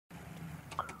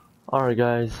Alright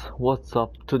guys, what's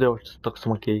up? Today we're Talks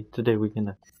Monkey. Today we're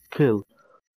gonna kill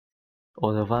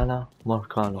OLIVIA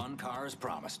Marcano. One car as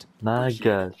promised. My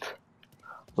god.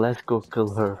 Let's go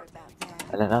kill her.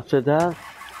 And then after that,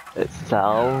 it's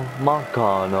Sal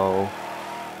Marcano.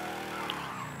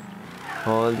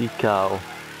 Holy cow.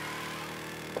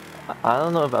 I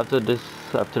don't know if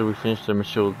after we finish the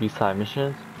mission, will be side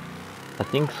missions. I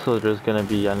think so, there's gonna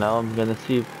be, and now I'm gonna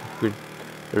see if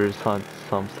there's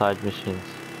some side missions.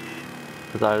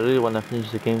 Because I really want to finish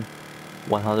the game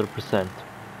 100%.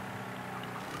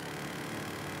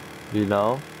 You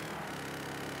know?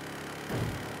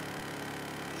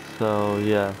 So,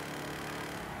 yeah.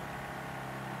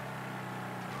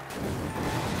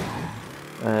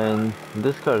 And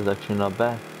this car is actually not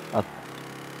bad.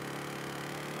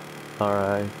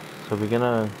 Alright,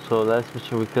 so last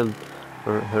mission we killed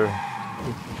her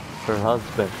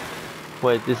husband.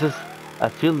 Wait, I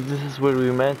feel this is where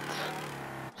we met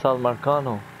Sal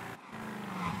Marcano.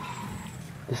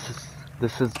 This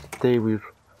is the day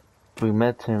we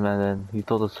met him, and then he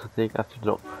told us to take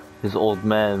after his old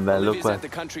man. Man, look what. At the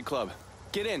country club.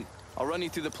 Get in. I'll run you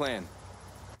through the plan.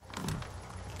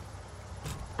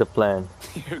 The plan.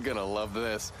 You're gonna love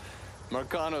this.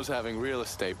 Marcano's having real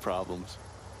estate problems.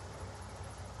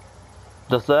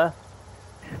 Just that?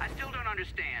 I still don't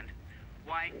understand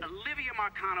why Olivia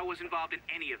Marcano was involved in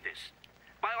any of this.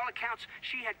 By all accounts,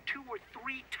 she had 2 or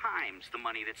 3 times the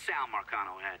money that Sal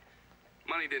Marcano had.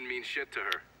 Money didn't mean shit to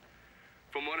her.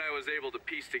 From what I was able to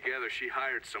piece together, she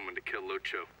hired someone to kill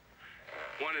Lucho.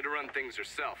 Wanted to run things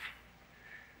herself.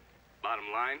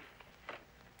 Bottom line,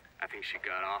 I think she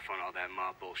got off on all that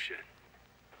mob bullshit.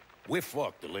 We're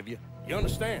fucked, Olivia. You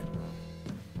understand?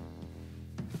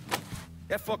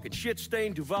 That fucking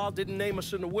shit-stained Duval didn't name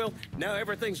us in the will. Now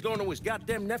everything's going to his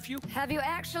goddamn nephew. Have you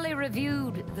actually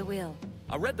reviewed the will?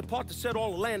 I read the part that said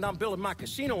all the land I'm building my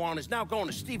casino on is now going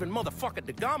to Stephen motherfucking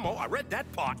DeGamo. I read that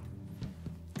part.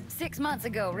 6 months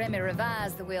ago, Remy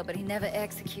revised the will, but he never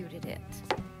executed it.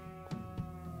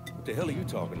 What the hell are you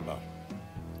talking about?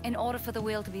 In order for the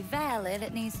will to be valid,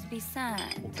 it needs to be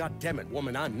signed. Well, goddammit,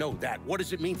 woman, I know that. What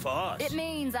does it mean for us? It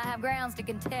means I have grounds to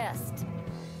contest.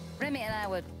 Remy and I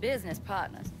were business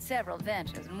partners in several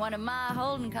ventures, and one of my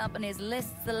holding companies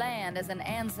lists the land as an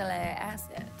ancillary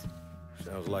asset.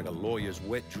 Sounds like a lawyer's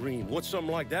wet dream. What's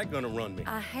something like that gonna run me?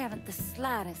 I haven't the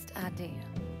slightest idea.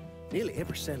 Nearly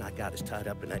every cent I got is tied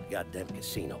up in that goddamn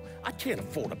casino. I can't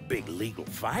afford a big legal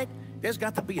fight. There's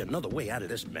got to be another way out of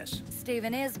this mess.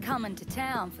 Stephen is coming to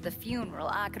town for the funeral.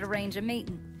 I could arrange a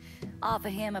meeting. Offer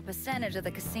him a percentage of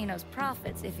the casino's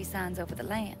profits if he signs over the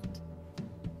land.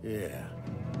 Yeah,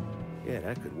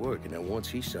 that could work. And then once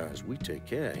he signs, we take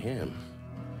care of him.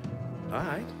 All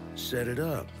right, set it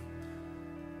up.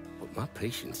 But my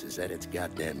patience is at its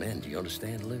goddamn end. Do you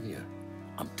understand, Olivia?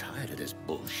 I'm tired of this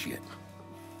bullshit.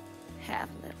 Have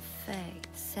a little faith,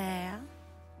 Sal.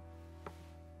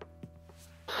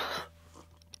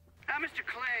 Mr.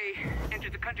 Clay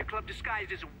entered the country club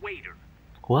disguised as a waiter.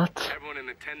 What? Everyone in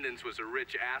attendance was a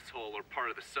rich asshole or part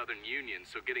of the Southern Union,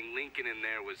 so getting Lincoln in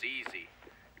there was easy.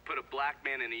 You put a black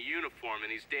man in a uniform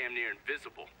and he's damn near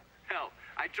invisible. Hell,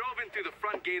 I drove in through the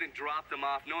front gate and dropped him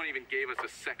off. No one even gave us a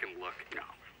second look. No.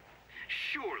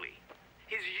 Surely,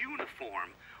 his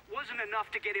uniform wasn't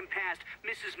enough to get him past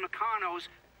Mrs.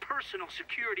 Marcano's personal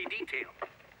security detail.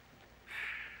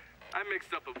 I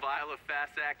mixed up a vial of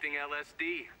fast-acting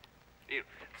LSD. You know,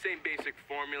 same basic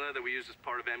formula that we use as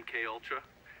part of MK Ultra,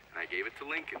 and I gave it to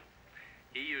Lincoln.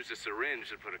 He used a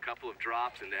syringe and put a couple of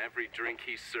drops into every drink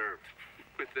he served.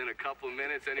 Within a couple of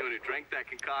minutes, anyone who drank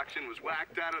that concoction was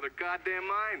whacked out of their goddamn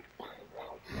mind.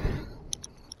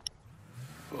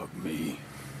 Fuck me.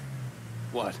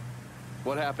 What?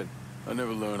 What happened? I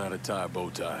never learned how to tie a bow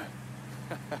tie.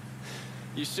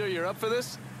 You sure you're up for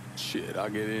this? Shit, I'll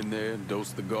get in there,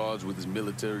 dose the guards with his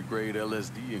military-grade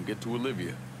LSD, and get to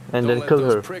Olivia. And Don't then let kill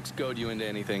those her. pricks goad you into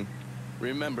anything.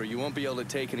 Remember, you won't be able to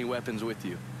take any weapons with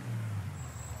you.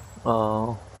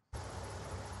 Oh.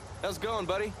 How's it going,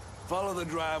 buddy? Follow the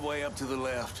driveway up to the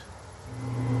left.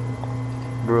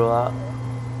 Bro,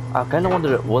 I kinda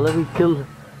wonder, will we kill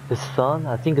his son?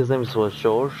 I think his name was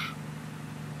George.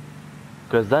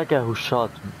 Because that guy who shot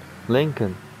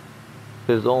Lincoln,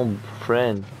 his own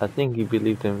friend, I think he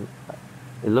believed him.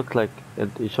 It looked like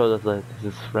it showed us that it's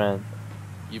his friend.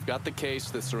 You've got the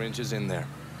case, the syringe is in there.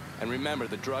 And remember,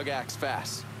 the drug acts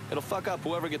fast. It'll fuck up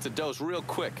whoever gets a dose real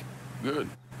quick. Good.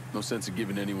 No sense in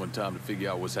giving anyone time to figure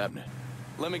out what's happening.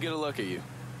 Let me get a look at you.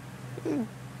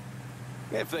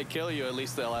 If they kill you, at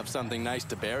least they'll have something nice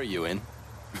to bury you in.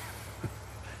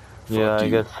 Yeah, I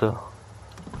guess so.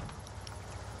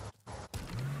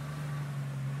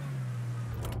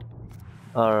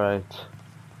 Alright.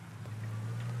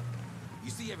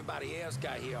 You see everybody else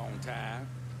got here on time.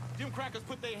 Them crackers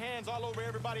put their hands all over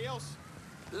everybody else.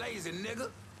 Lazy nigga.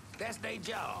 That's their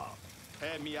job.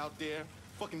 Had me out there,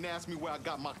 fucking asked me where I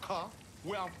got my car,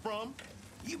 where I'm from.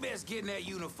 You best get in that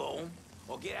uniform,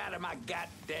 or get out of my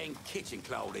goddamn kitchen,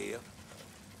 Claudia.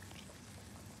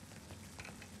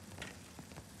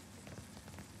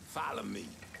 Follow me.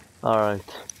 Alright.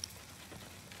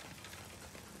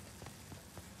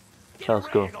 Get Let's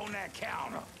a go. rag on that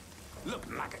counter.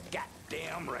 Looking like a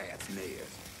goddamn rat's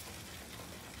nest.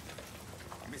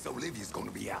 Miss Olivia's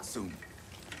gonna be out soon.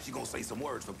 She gonna say some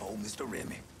words for poor Mr.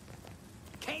 Remy.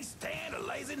 Can't stand a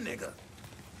lazy nigga.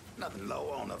 Nothing low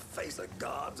on the face of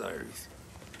God's earth.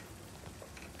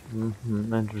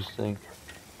 Interesting.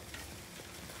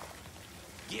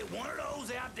 Get one of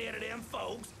those out there to them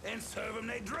folks and serve them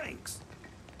their drinks.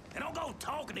 And don't go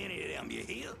talking to any of them, you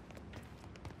hear?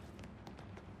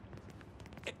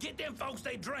 Get them folks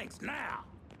their drinks now.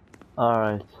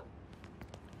 Alright.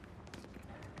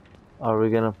 Are we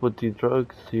gonna put the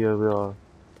drugs? Here we are.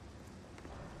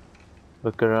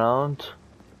 Look around.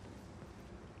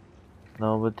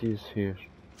 Nobody's here.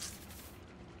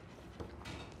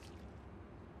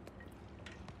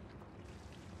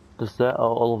 Is that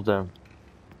all of them?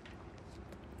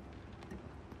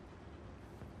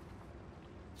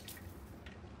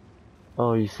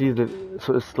 Oh, you see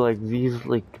so it's like these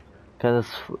like kind of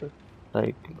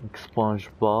like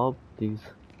SpongeBob. These,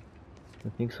 I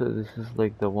think so. This is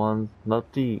like the ones,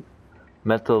 not the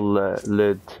metal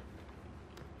lid.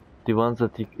 The ones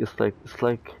that it's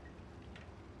like.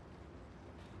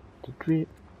 Did we?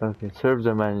 Okay, serve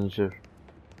the manager.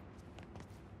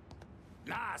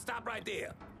 Nah, stop right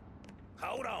there.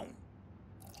 Hold on.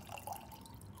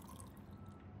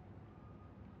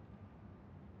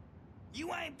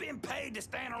 You ain't been paid to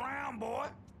stand around, boy.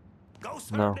 Go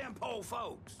serve No. them poor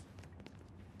folks.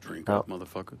 Drink Oh. up,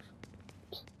 motherfuckers.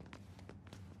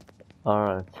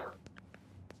 Alright.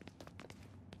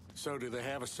 So do they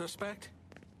have a suspect?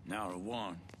 Not a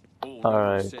one.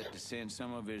 Alright. Set to send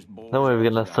some of his boys Now we're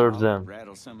gonna out serve to them.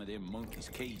 rattle some of them monkeys'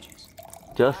 cages.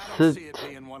 Just I don't see sit. it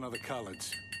being one of the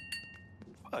coloreds.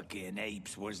 Fucking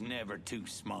apes was never too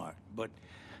smart, but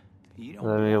you don't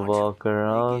Let me watch 'em. walk They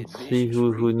around, get see vicious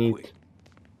who real needs. quick.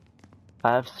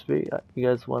 I have space. You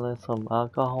guys wanted some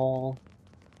alcohol?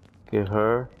 Okay,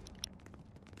 her.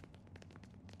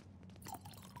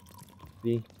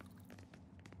 See?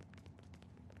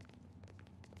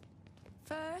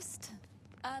 First,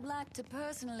 I'd like to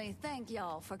personally thank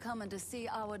y'all for coming to see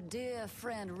our dear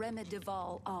friend Remy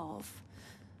Duval off.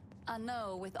 I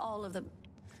know with all of the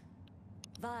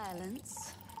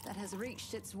violence that has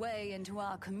reached its way into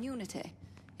our community,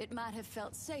 it might have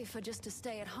felt safer just to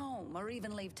stay at home or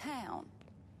even leave town.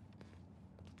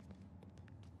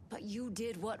 But you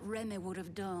did what Remy would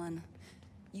have done.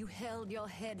 You held your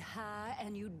head high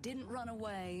and you didn't run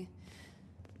away.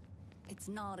 It's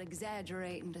not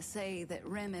exaggerating to say that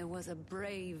Remy was a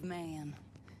brave man.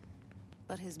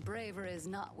 But his bravery is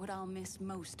not what I'll miss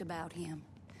most about him.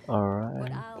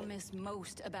 What Alright. I'll miss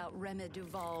most about Remy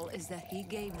Duval is that he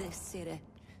gave this city,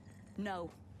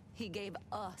 no, he gave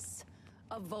us,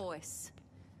 a voice.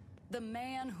 The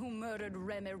man who murdered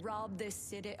Remy robbed this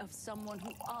city of someone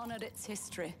who honored its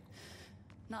history.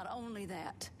 Not only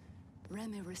that,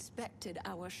 Remy respected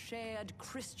our shared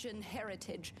Christian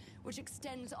heritage, which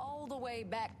extends all the way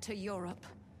back to Europe.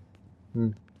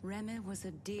 Remy was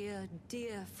a dear,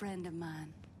 dear friend of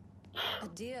mine. A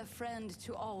dear friend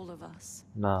to all of us.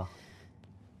 No.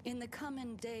 In the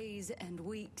coming days and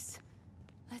weeks,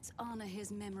 let's honor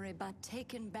his memory by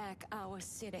taking back our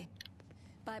city.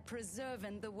 By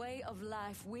preserving the way of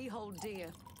life we hold dear.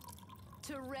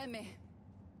 To Remy.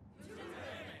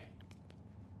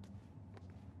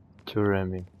 To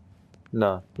Remy.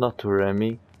 No, not to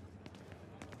Remy.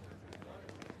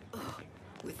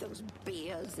 With those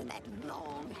beards and that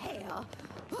long hair.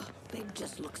 They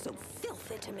just look so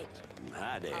filthy to me.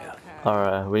 Hi there.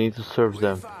 Alright, we need to serve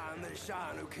them. Find the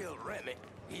Sean who killed Remy.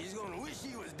 He's gonna wish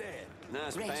he was dead.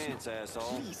 Nice pants,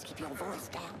 asshole. Please keep your voice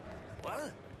down.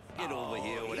 What? Get over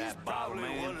here with he's that bottle,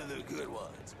 probably man. one of the good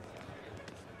ones.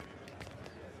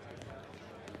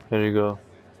 Here you go.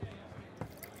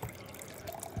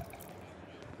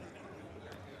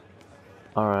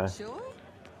 Alright. Sure?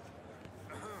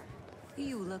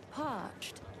 You look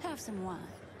parched. Have some wine.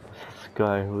 This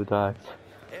guy who died.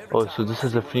 Oh, so this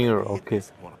is a funeral. Okay.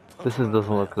 This doesn't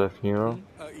look like a funeral.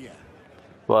 Yeah.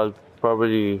 Well,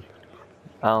 probably.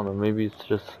 I don't know. Maybe it's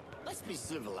just Let's be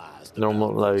civilized.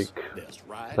 normal,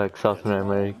 like South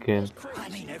American. I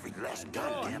mean, every last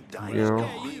goddamn dime. You know?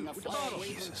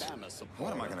 Jesus.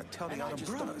 What am I gonna tell the other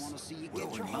brothers? We'll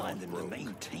remind them to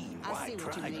maintain white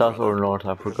pride. South or North,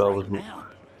 I forgot.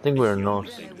 I think we're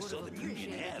North.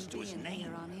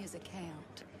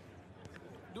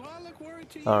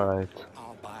 Alright.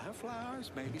 I'll buy her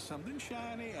flowers, maybe something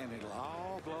shiny, and it'll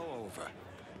all blow over.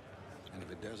 And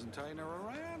if it doesn't turn her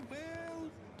around,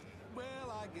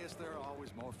 well, I guess there are always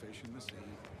more fish in the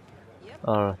sea.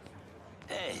 Alright.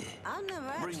 Hey, I've never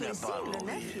actually seen the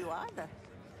nephew either.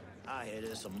 I hear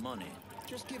there's some money.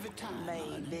 Just give it time.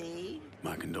 Maybe.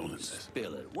 My condolences.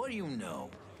 Spill it. What do you know?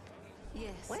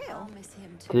 Yes, Well, I'll miss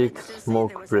him too. Take Let's just say smoke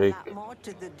there was break. a lot more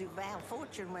to the Duval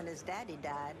fortune when his daddy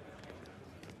died.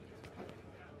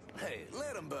 Hey,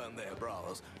 let them burn their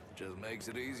bras. Just makes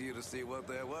it easier to see what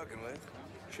they're working with.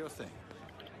 Sure thing.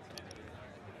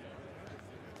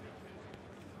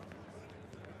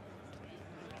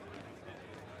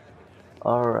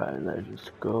 Alright, let's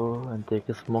just go and take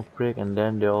a smoke break, and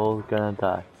then they're all gonna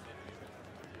die.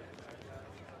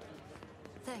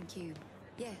 Thank you.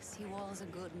 Yes, he was a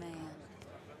good man.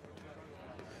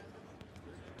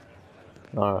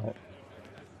 Alright.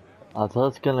 I thought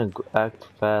it's gonna act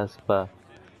fast, but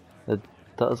it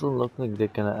doesn't look like they're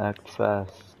gonna act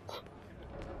fast.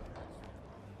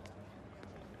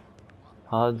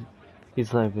 How?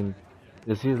 He's not even.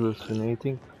 Is he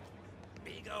hallucinating?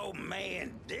 Big old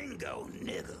man, dingo,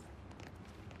 nigga.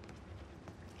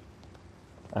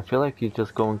 I feel like he's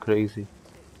just going crazy.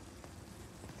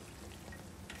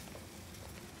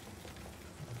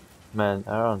 Man,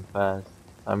 I run fast.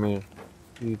 I mean,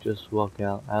 you just walk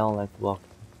out. I don't like walking.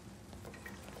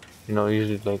 You know,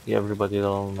 usually like everybody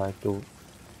don't like to.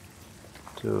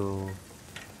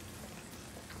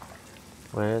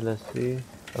 Wait, let's see.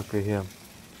 Okay, here.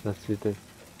 Let's see. I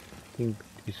think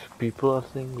these people are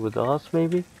staying with us,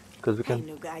 maybe, because we Hey, can.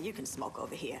 new guy, you can smoke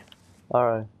over here. All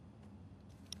right.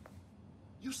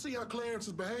 You see how Clarence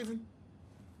is behaving?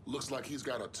 Looks like he's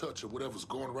got a touch of whatever's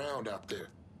going around out there.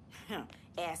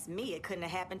 Ask me, it couldn't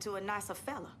have happened to a nicer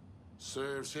fella.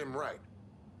 Serves him right.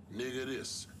 Nigga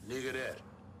this, nigga that.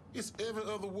 It's every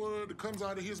other word that comes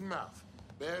out of his mouth.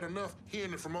 Bad enough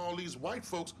hearing it from all these white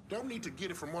folks. Don't need to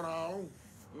get it from one of our own.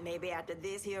 Maybe after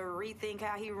this, he'll rethink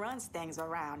how he runs things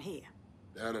around here.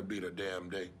 That'll be the damn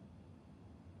day.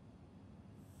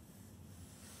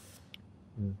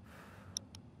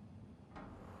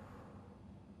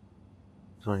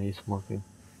 So he's smoking.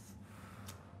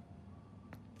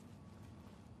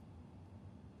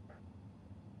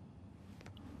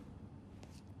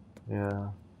 Yeah.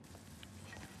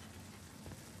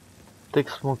 Take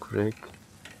smoke break.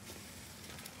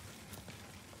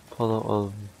 Follow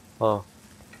all. Oh.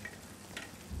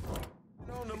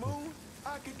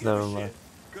 Never mind.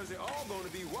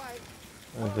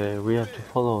 Okay, we have to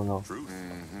follow now.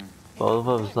 All of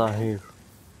us not here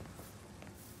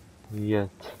yet.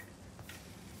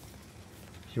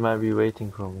 She might be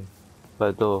waiting for me.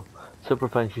 But though,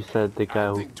 Superfan, she said the guy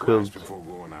who killed. Before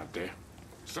going out there,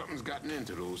 something's gotten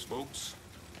into those folks.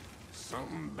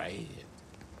 Something bad.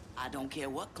 I don't care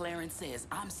what Clarence says,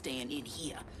 I'm staying in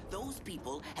here. Those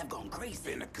people have gone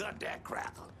crazy. Finna cut that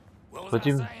crackle. What was I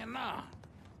saying now?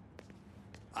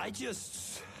 I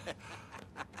just...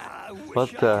 I wish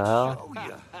What the hell? show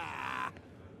you.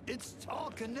 It's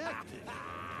all connected.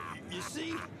 You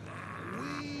see?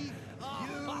 We,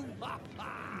 you,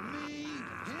 me,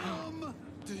 him.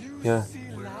 Do you Yeah. see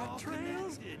our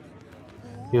trails?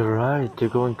 You're right, they're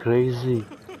going crazy.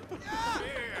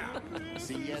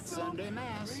 See you at Sunday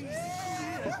Mass.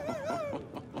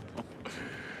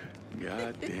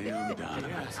 Goddamn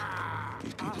Donovan.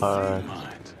 These people Alright.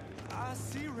 minds. I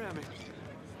see Remy.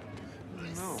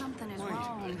 No. Something is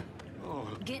wrong.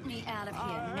 Get me out of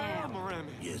here now.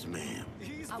 Yes, ma'am.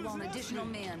 I want additional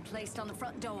men placed on the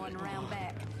front door and around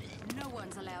back. No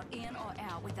one's allowed in or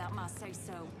out without my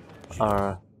say-so.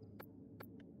 Alright.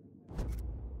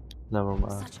 Never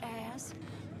mind. Such as?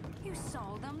 You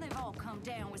saw them. They've all come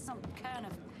down with some kind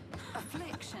of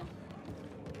affliction.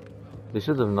 They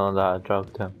should have known that I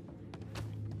drugged him.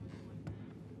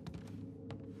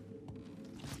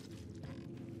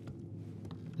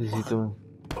 What is he doing?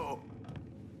 Oh,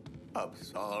 I'm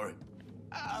sorry.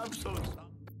 I'm so sorry.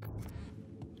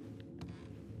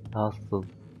 Hostile.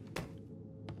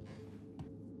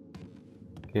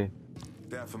 Okay.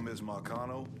 That for Ms.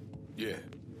 Marcano? Yeah.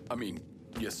 I mean,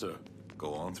 yes, sir.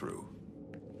 Go on through.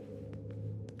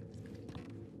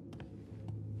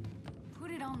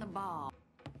 Put it on the ball.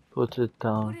 Put it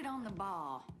down. Put it on the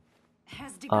ball.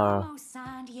 Has DeGomo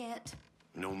signed yet?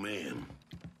 No, ma'am.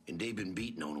 And they've been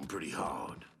beating on him pretty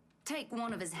hard. Take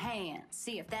one of his hands,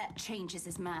 see if that changes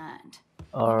his mind.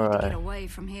 Alright. Get away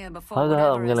from here before How the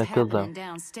hell I'm whatever gonna is kill happening them?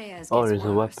 downstairs Oh, gets there's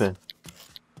a worse. weapon.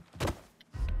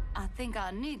 I think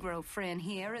our Negro friend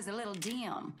here is a little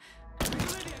dim. Shoot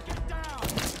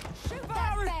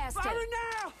that bastard!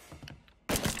 now!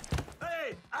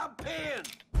 Hey, I'm pinned!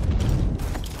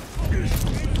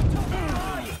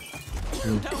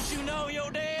 Don't you know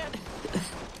you're dead?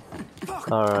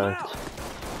 Alright.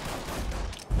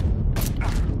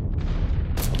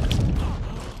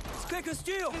 Stick of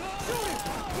steel! Shoot him!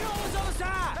 Get on his other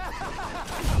side!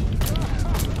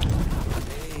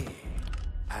 Hey,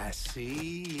 I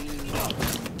see you.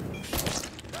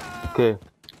 Okay.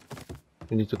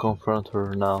 We need to confront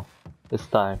her now. It's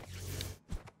time.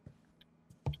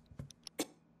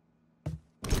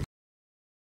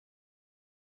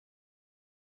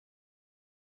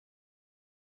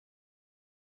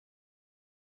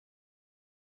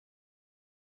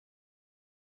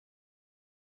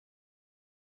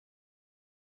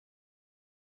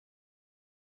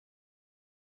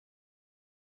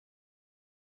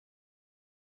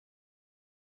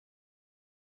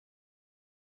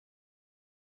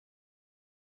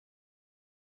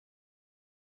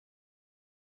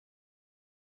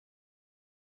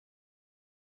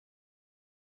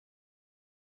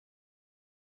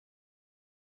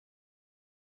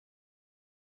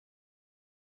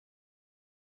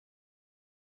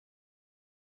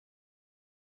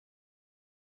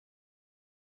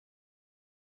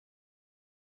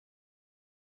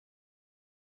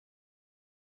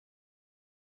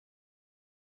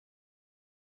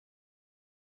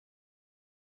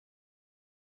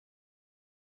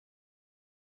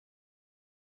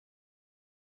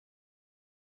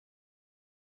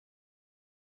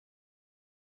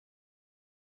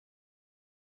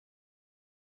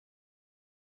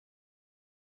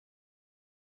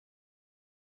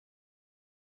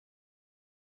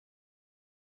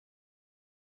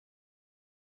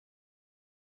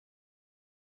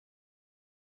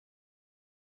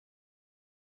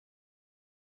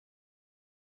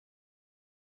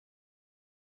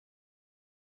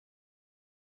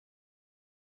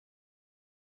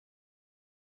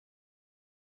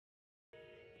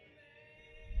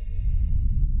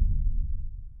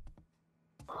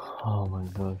 Oh my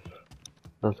gosh.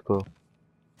 Let's go.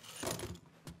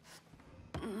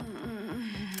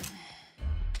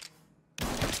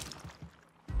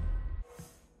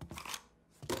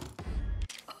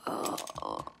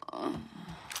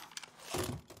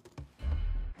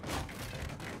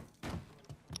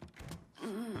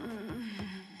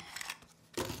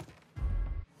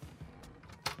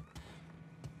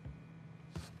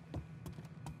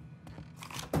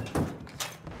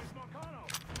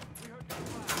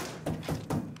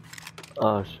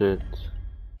 Oh shit.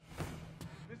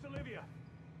 Miss Olivia,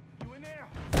 you in there?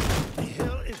 What the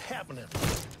hell is happening?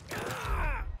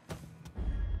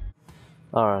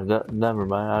 Alright, never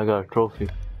mind. I got a trophy.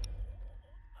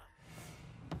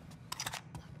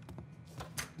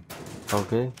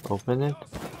 Okay, open it.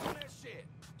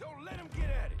 Don't let him get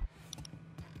at it.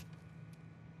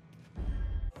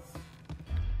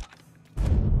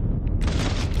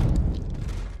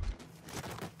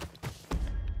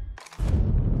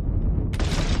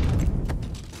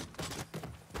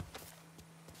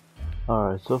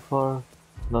 Alright, so far,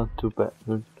 not too bad.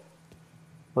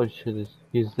 What shit is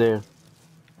he's there?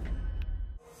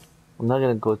 I'm not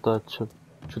gonna go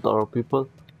shoot our people.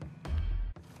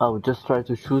 I will just try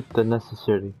to shoot the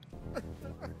necessary.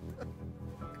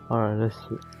 Alright, let's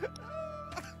see.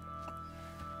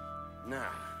 Nah,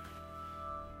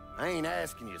 I ain't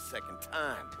asking you a second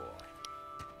time, boy.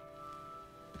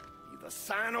 Either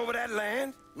sign over that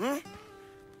land, I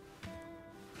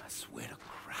swear to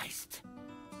Christ,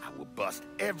 I will bust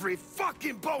every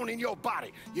fucking bone in your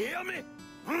body. You hear me?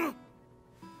 I'm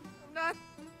not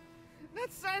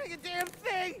signing a damn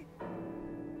thing.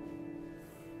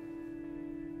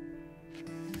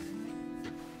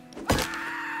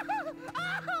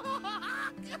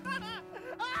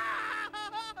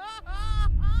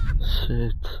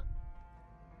 Shit.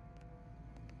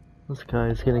 This guy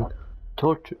is getting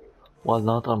tortured. Well,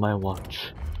 not on my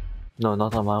watch. No,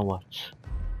 not on my watch.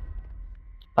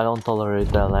 I don't tolerate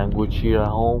that language here at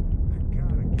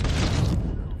home.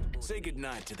 Say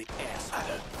goodnight to the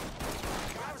asshole.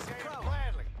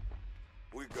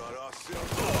 We got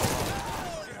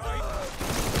ourselves.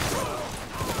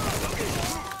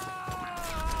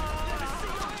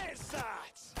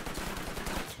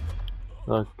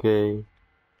 Okay.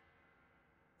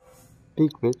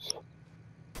 Big bitch.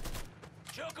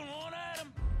 Chucking one at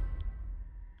him.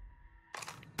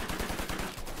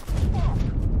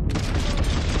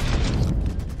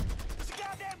 It's a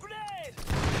goddamn grenade.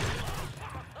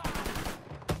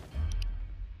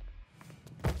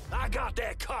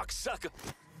 cocksucker!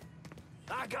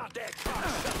 I got that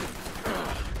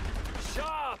cocksucker!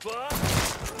 Sharp,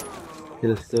 huh?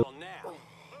 Let's do. Now.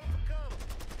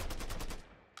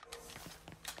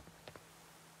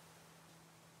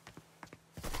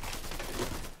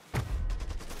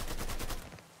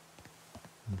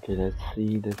 Okay, let's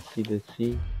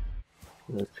see.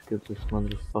 Let's get this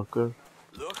motherfucker.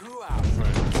 Look who out,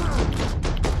 friend.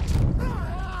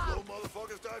 Little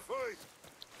motherfuckers die first.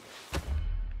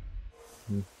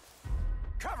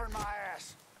 Covering my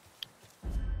ass.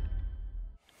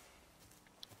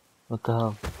 What the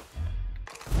hell?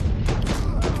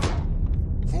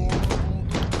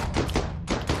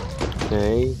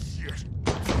 Okay.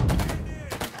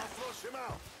 I'll flush him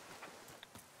out.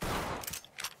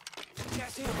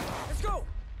 That's him. Let's go.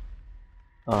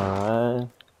 Alright.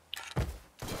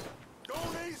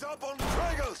 Don't ease up on the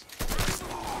triggers.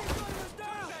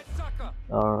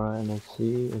 Alright, let's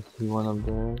see. I see one up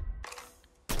there.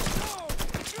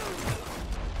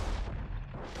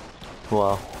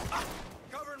 Wow.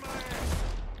 Covering my ass.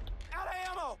 Out of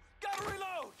ammo. Gotta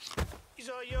reload. These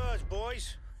are yours,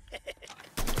 boys. I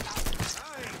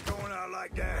ain't going out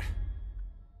like that.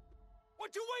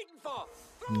 What you waiting for?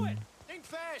 Throw it. Think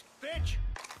fast, bitch.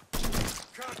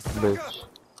 Bitch.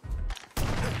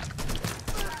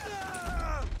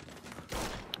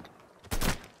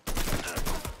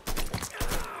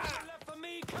 Left for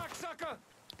me, cocksucker.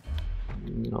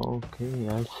 Okay,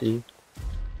 I see.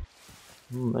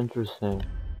 Interesting.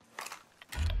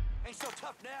 Ain't so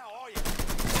tough now, are you?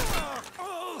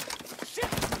 Oh,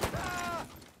 shit!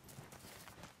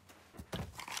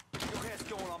 Your head's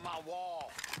going on my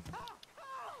wall.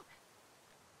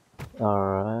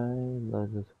 Alright,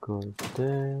 let's just go with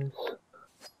this.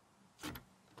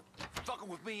 Fucking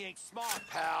with me ain't smart,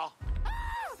 pal.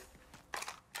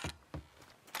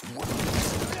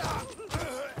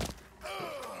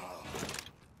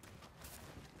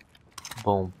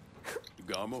 Boom.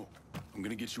 Garmo, I'm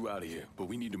gonna get you out of here, but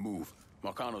we need to move.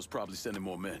 Marcano's probably sending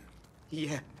more men.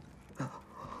 Yeah.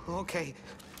 Okay.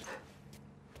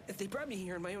 If they brought me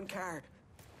here in my own car,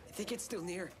 I think it's still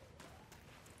near.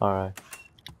 Alright.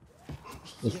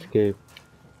 Escape.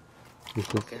 This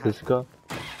is Cisco.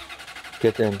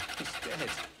 Get in. He's dead.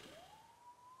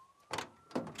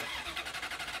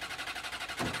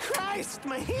 Christ,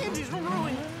 my hand is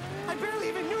ruined. I barely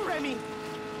even knew Remy.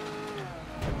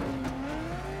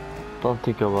 Don't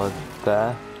think about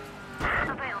that.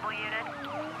 Available unit.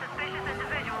 Suspicious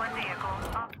individual in vehicle.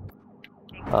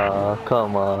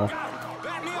 Come on.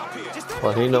 Just let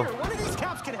Well, me he out know. here. One of these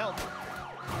cops can help.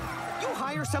 You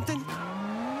hire something?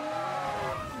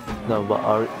 No, but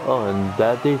in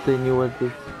that days they knew what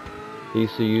this. They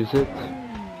used to use it.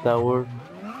 That word.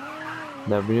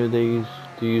 Never knew they used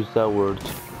to use that word.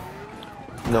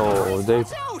 No, they.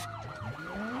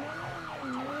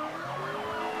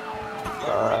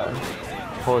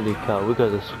 Holy cow, we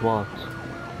got a SWAT.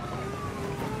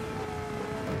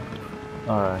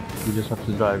 Alright, we just have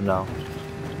to drive now.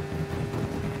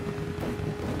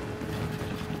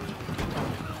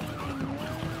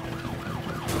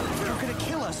 They're gonna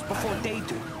kill us before they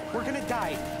do. We're gonna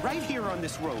die right here on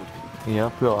this road.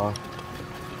 Yep, we are.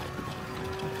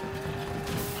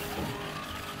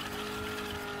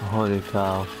 Holy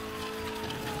cow.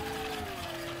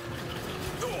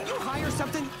 You hire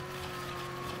something?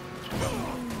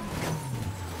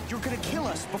 You're gonna kill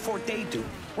us before they do.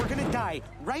 We're gonna die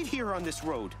right here on this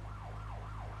road.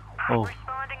 Oh,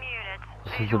 Responding units.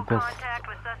 this is the Visual best. contact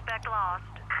with suspect lost.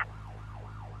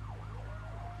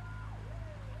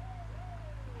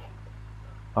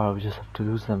 Alright, we just have to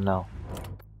lose them now.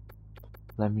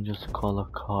 Let me just call a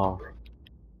car.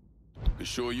 Could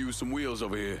sure use some wheels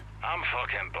over here. I'm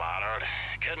fucking bladdered.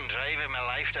 Couldn't drive if my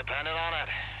life depended on it.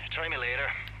 Try me later.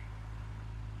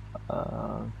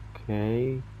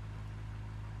 Okay.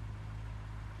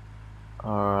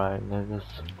 Alright, let us.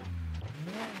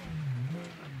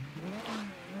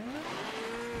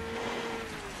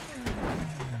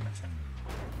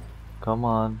 Come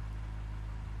on.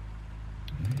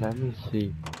 Let me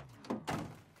see.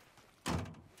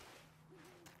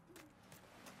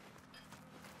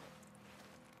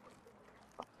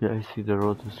 Yeah, I see the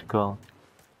road is gone.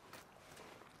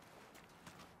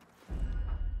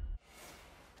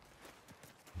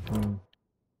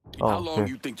 Oh, How long okay.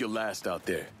 you think you'll last out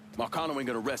there? Marcano ain't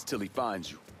gonna rest till he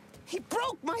finds you. He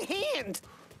broke my hand.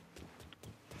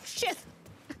 Shit.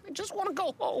 I just want to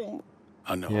go home.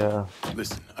 I know. Yeah.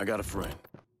 Listen, I got a friend.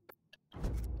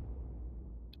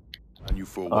 On you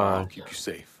for a while, I'll keep you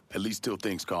safe. At least till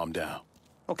things calm down.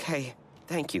 Okay,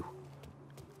 thank you.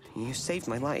 You saved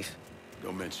my life.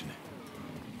 Don't mention it.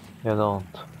 Yeah, don't.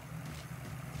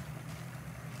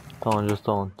 Don't, just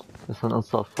don't. It's not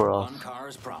stuff for us. One car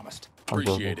as promised.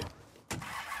 Appreciate it.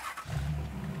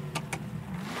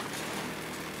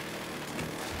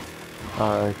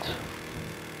 Alright.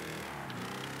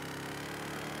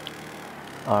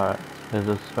 Alright. Let's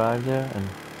just drive there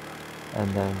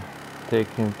and then take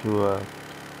him to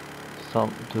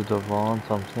the vault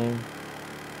something.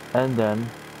 And then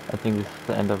I think this is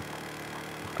the end of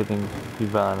getting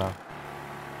Ivana.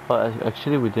 But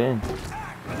actually we didn't.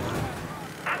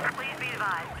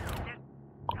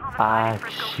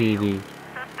 Actually,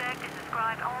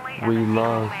 we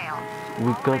lost.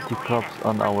 We got the cops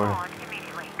on our.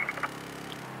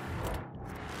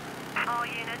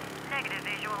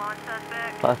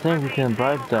 I think we can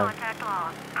bribe them.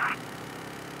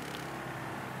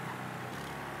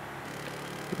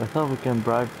 I thought we can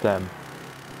bribe them,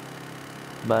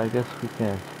 but I guess we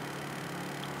can't.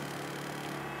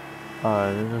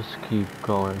 Alright, let's just keep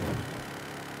going.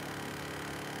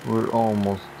 We're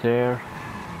almost there.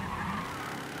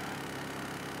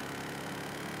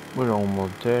 We're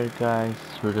almost there, guys.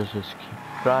 We'll just keep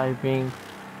driving.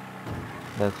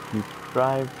 Let's keep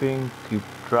driving. Keep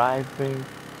driving.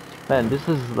 Man, this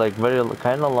is like very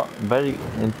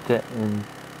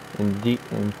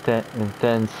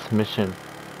intense mission.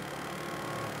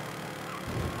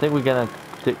 I think we're gonna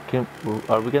take him.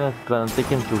 Are we gonna take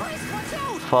him to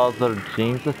Father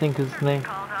James? I think is his name.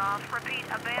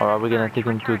 Or are we gonna take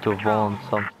him to Devon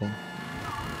something?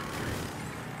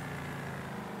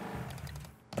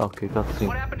 Okay, got seen.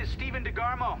 What happened to Stephen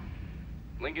DeGarmo?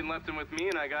 Lincoln left him with me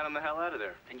and I got him the hell out of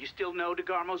there. And you still know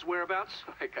DeGarmo's whereabouts?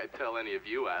 Like I'd tell any of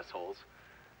you assholes.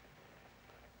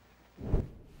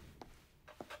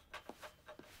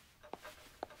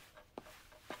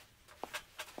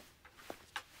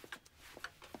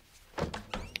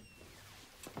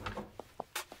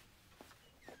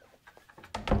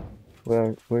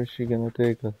 Where's she gonna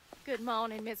take us? Good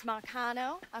morning, Miss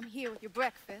Marcano. I'm here with your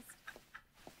breakfast.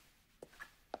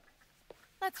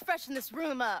 Let's freshen this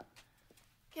room up.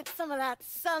 Get some of that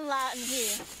sunlight in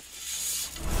here.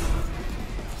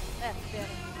 That's better.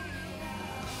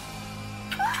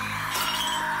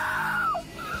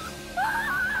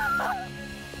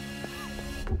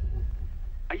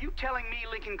 Are you telling me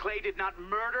Lincoln Clay did not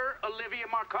murder Olivia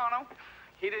Marcano?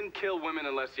 He didn't kill women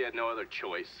unless he had no other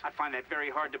choice. I find that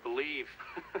very hard to believe.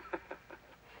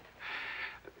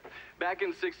 Back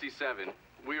in '67,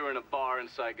 we were in a bar in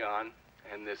Saigon,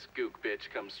 and this gook bitch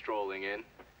comes strolling in.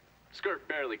 Skirt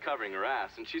barely covering her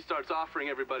ass, and she starts offering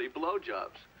everybody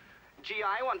blowjobs. Gee,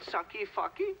 I want sucky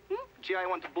fucky. Gee, I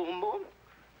want boom boom.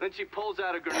 Then she pulls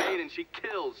out a grenade and she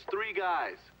kills 3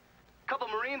 guys. A couple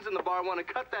Marines in the bar want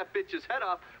to cut that bitch's head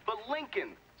off, but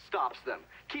Lincoln stops them.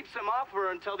 Keeps them off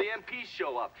her until the MPs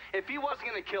show up. If he wasn't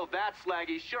gonna kill that slag,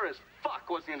 he sure as fuck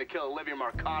wasn't gonna kill Olivia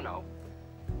Marcano.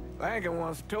 Lincoln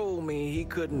once told me he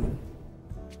couldn't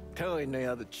turn the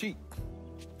other cheek.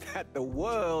 That the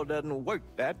world doesn't work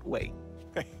that way.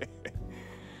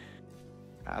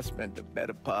 I spent the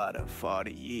better part of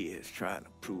 40 years trying to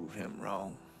prove him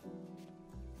wrong.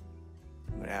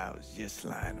 But I was just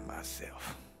lying to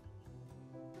myself.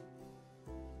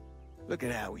 Look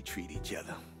at how we treat each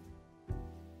other.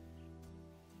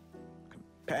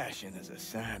 Compassion is a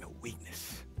sign of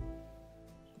weakness,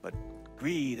 but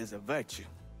greed is a virtue.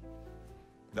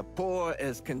 The poor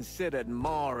is considered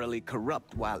morally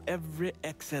corrupt, while every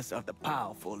excess of the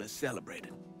powerful is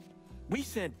celebrated. We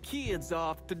sent kids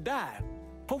off to die.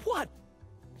 For what?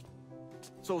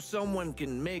 So someone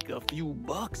can make a few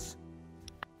bucks?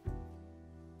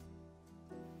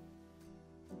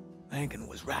 Lincoln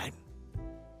was right.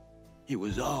 He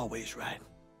was always right.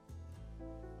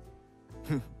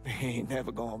 There ain't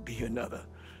never gonna be another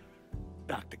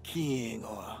Dr. King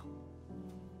or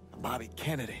Bobby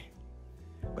Kennedy.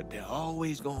 But there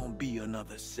always gonna be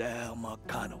another Sal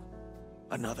Marcano,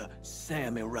 another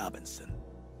Sammy Robinson.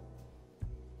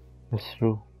 That's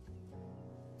true.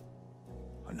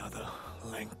 Another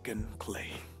Lincoln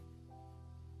Clay.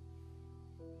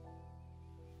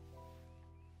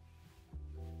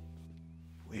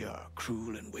 We are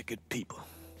cruel and wicked people.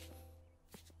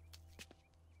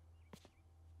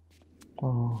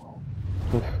 Oh,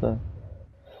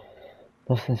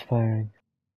 that's inspiring.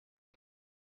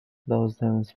 That was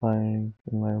damn inspiring,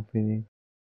 in my opinion.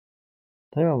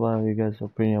 Tell me about you guys'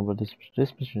 opinion about this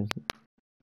mission.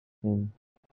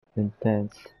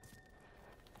 Intense.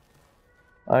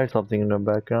 I heard something in the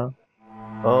background.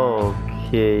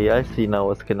 Okay, I see now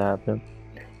what's gonna happen.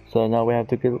 So now we have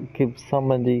to keep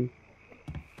somebody.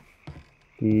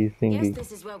 The thingy. Guess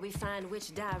this is where we find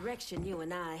which direction you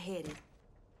and I are headed.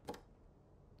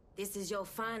 This is your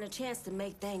final chance to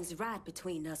make things right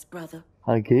between us, brother.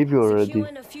 I gave you already.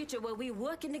 Securing a future where we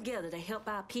working together to help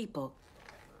our people.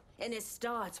 And it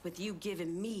starts with you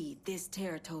giving me this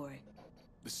territory.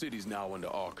 The city's now under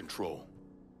our control.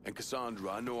 And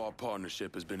Cassandra, I know our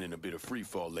partnership has been in a bit of free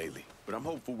fall lately, but I'm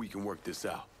hopeful we can work this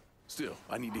out. Still,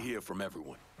 I need to hear from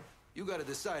everyone. You gotta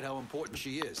decide how important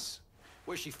she is,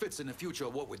 where she fits in the future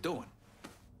of what we're doing.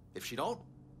 If she don't,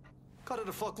 cut her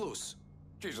the fuck loose.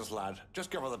 Jesus, lad, just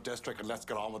give her the district and let's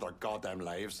get on with our goddamn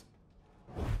lives.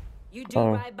 You do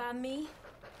right by me,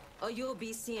 or you'll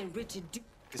be seeing Richard do.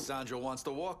 Cassandra wants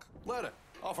to walk. Let her.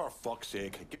 Oh, for fuck's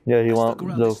sake. Yeah, you want?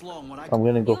 Look, I'm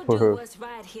gonna go for her. What's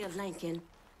right here, Lincoln,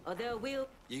 or there will.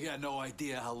 You got no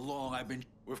idea how long I've been.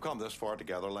 We've come this far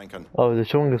together, Lincoln. Oh, they're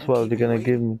showing us what they're gonna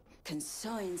give me.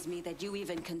 Concerns me that you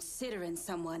even considering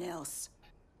someone else.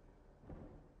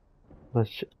 But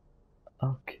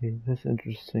okay, that's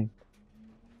interesting.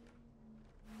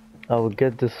 I will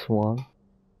get this one.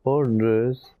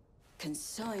 Orders.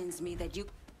 Concerns me that you.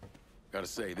 Gotta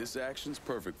say, this action's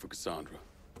perfect for Cassandra.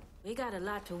 We got a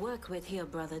lot to work with here,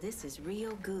 brother. This is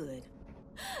real good.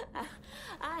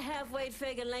 I halfway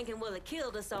figured Lincoln will have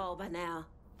killed us all by now.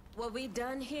 What we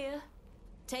done here,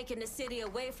 taking the city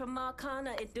away from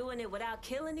Marcano and doing it without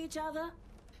killing each other,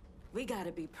 we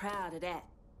gotta be proud of that.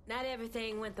 Not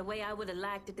everything went the way I would have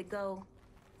liked it to go,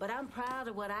 but I'm proud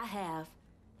of what I have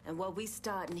and what we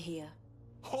starting here.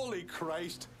 Holy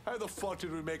Christ! How the fuck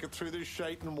did we make it through this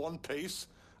shite in one piece?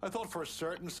 I thought for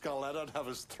certain Scaleta'd have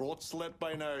his throat slit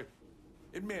by now.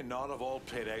 It may not have all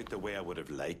played out the way I would have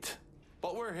liked.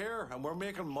 But we're here, and we're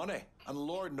making money. And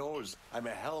Lord knows, I'm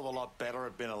a hell of a lot better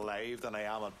at being alive than I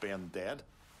am at being dead.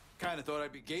 Kinda thought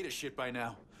I'd be gay to shit by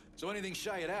now. So anything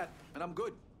shy of that, and I'm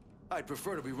good. I'd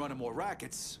prefer to be running more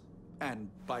rackets. And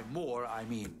by more, I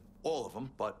mean all of them,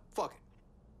 but fuck it.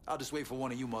 I'll just wait for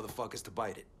one of you motherfuckers to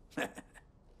bite it.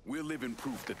 We're living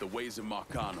proof that the ways of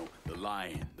Marcano, the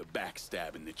lying, the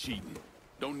backstabbing, the cheating,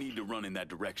 don't need to run in that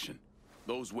direction.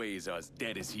 Those ways are as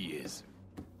dead as he is.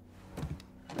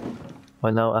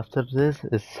 Well, now after this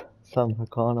is San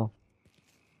Marcano.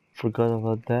 Forgot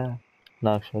about that.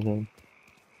 No, actually I didn't.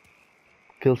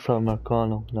 Kill San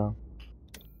Marcano now.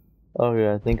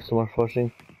 Okay, thanks so much for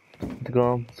watching.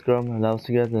 Scrum, and I'll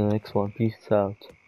see you guys in the next one. Peace out.